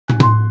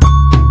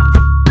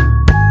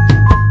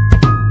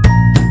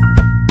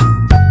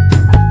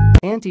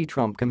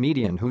anti-Trump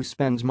comedian who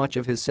spends much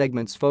of his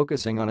segments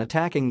focusing on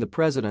attacking the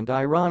president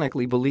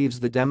ironically believes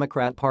the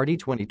Democrat Party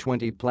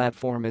 2020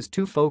 platform is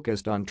too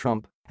focused on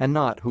Trump and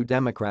not who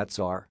Democrats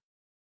are.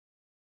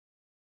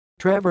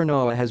 Trevor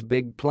Noah has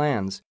big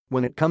plans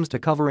when it comes to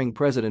covering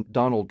President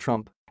Donald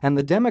Trump and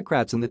the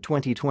Democrats in the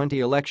 2020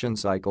 election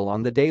cycle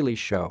on The Daily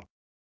Show.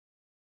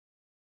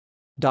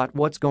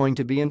 What's going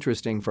to be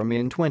interesting for me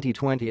in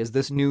 2020 is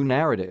this new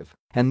narrative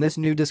and this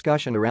new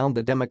discussion around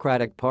the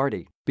Democratic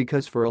Party,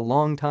 because for a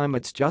long time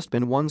it's just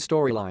been one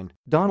storyline.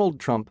 Donald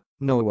Trump,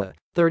 Noah,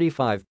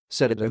 35,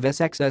 said at a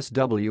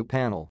SXSW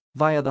panel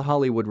via The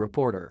Hollywood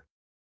Reporter.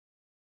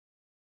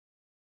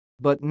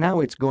 But now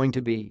it's going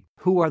to be,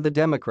 who are the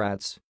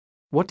Democrats?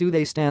 What do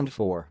they stand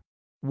for?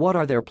 What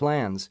are their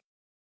plans?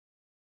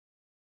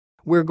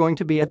 We're going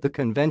to be at the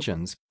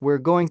conventions, we're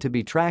going to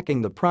be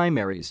tracking the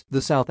primaries,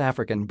 the South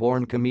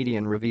African-born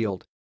comedian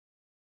revealed.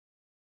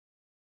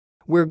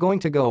 We're going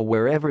to go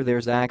wherever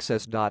there's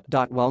access.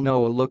 While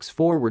Noah looks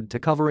forward to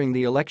covering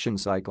the election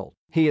cycle,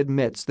 he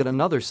admits that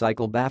another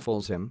cycle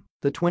baffles him,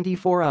 the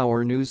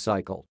 24-hour news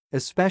cycle,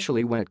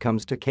 especially when it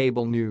comes to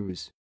cable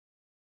news.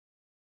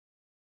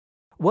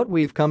 What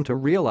we've come to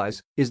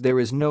realize is there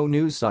is no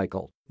news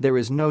cycle, there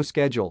is no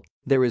schedule,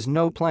 there is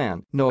no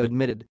plan, Noah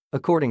admitted,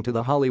 according to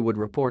The Hollywood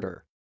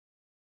Reporter.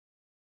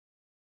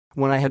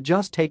 When I had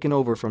just taken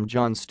over from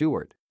Jon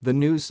Stewart, the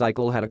news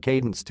cycle had a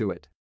cadence to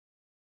it.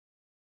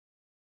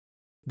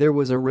 There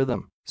was a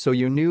rhythm, so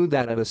you knew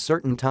that at a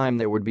certain time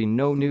there would be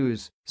no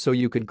news, so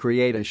you could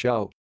create a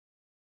show.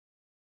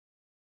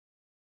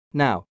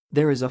 Now,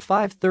 there is a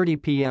 5:30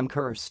 p.m.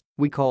 curse,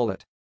 we call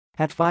it.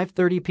 At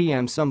 5:30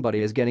 p.m. somebody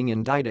is getting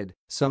indicted,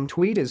 some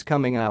tweet is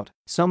coming out,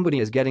 somebody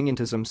is getting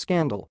into some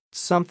scandal,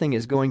 something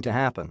is going to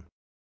happen.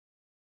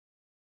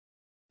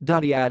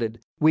 He added,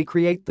 we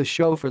create the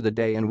show for the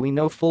day and we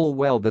know full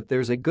well that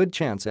there's a good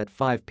chance at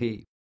 5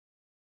 p.m.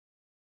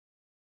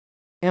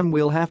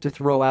 we'll have to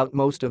throw out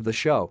most of the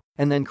show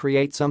and then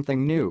create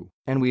something new,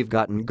 and we've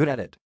gotten good at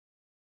it.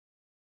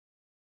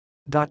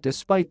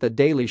 Despite The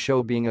Daily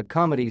Show being a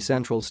Comedy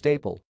Central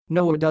staple,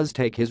 Noah does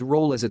take his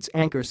role as its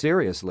anchor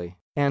seriously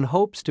and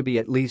hopes to be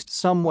at least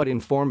somewhat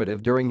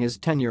informative during his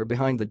tenure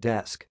behind the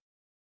desk.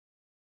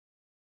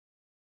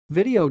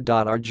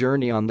 Our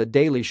journey on The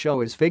Daily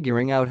Show is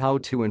figuring out how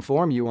to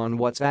inform you on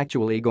what's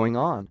actually going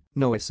on,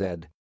 Noah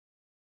said.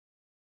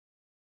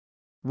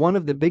 One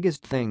of the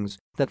biggest things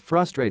that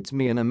frustrates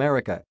me in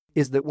America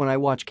is that when I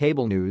watch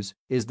cable news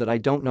is that I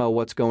don't know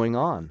what's going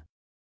on.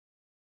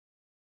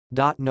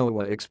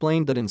 Noah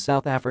explained that in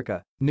South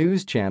Africa,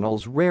 news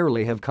channels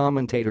rarely have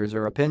commentators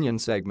or opinion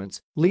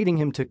segments, leading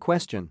him to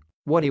question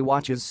what he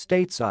watches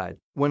stateside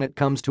when it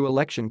comes to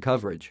election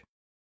coverage.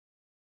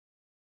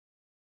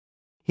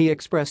 He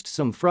expressed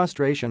some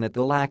frustration at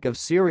the lack of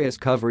serious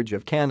coverage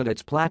of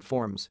candidates'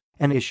 platforms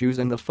and issues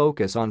and the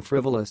focus on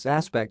frivolous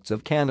aspects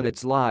of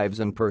candidates' lives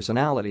and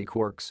personality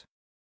quirks.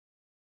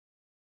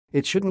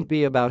 It shouldn't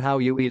be about how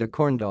you eat a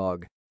corn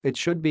dog. It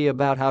should be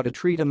about how to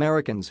treat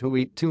Americans who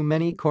eat too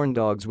many corn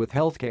dogs with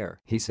healthcare,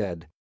 he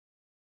said.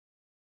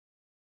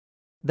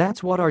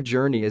 That's what our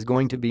journey is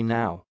going to be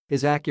now,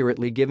 is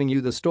accurately giving you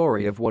the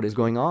story of what is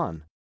going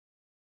on.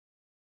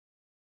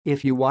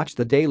 If you watch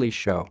The Daily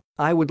Show,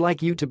 I would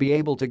like you to be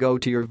able to go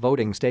to your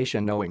voting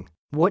station knowing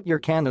what your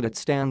candidate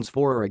stands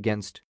for or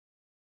against.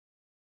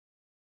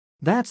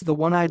 That's the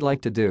one I'd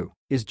like to do,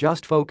 is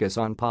just focus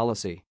on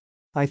policy.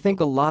 I think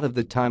a lot of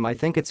the time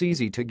it's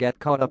easy to get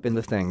caught up in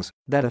the things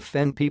that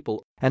offend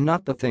people and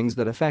not the things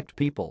that affect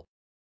people.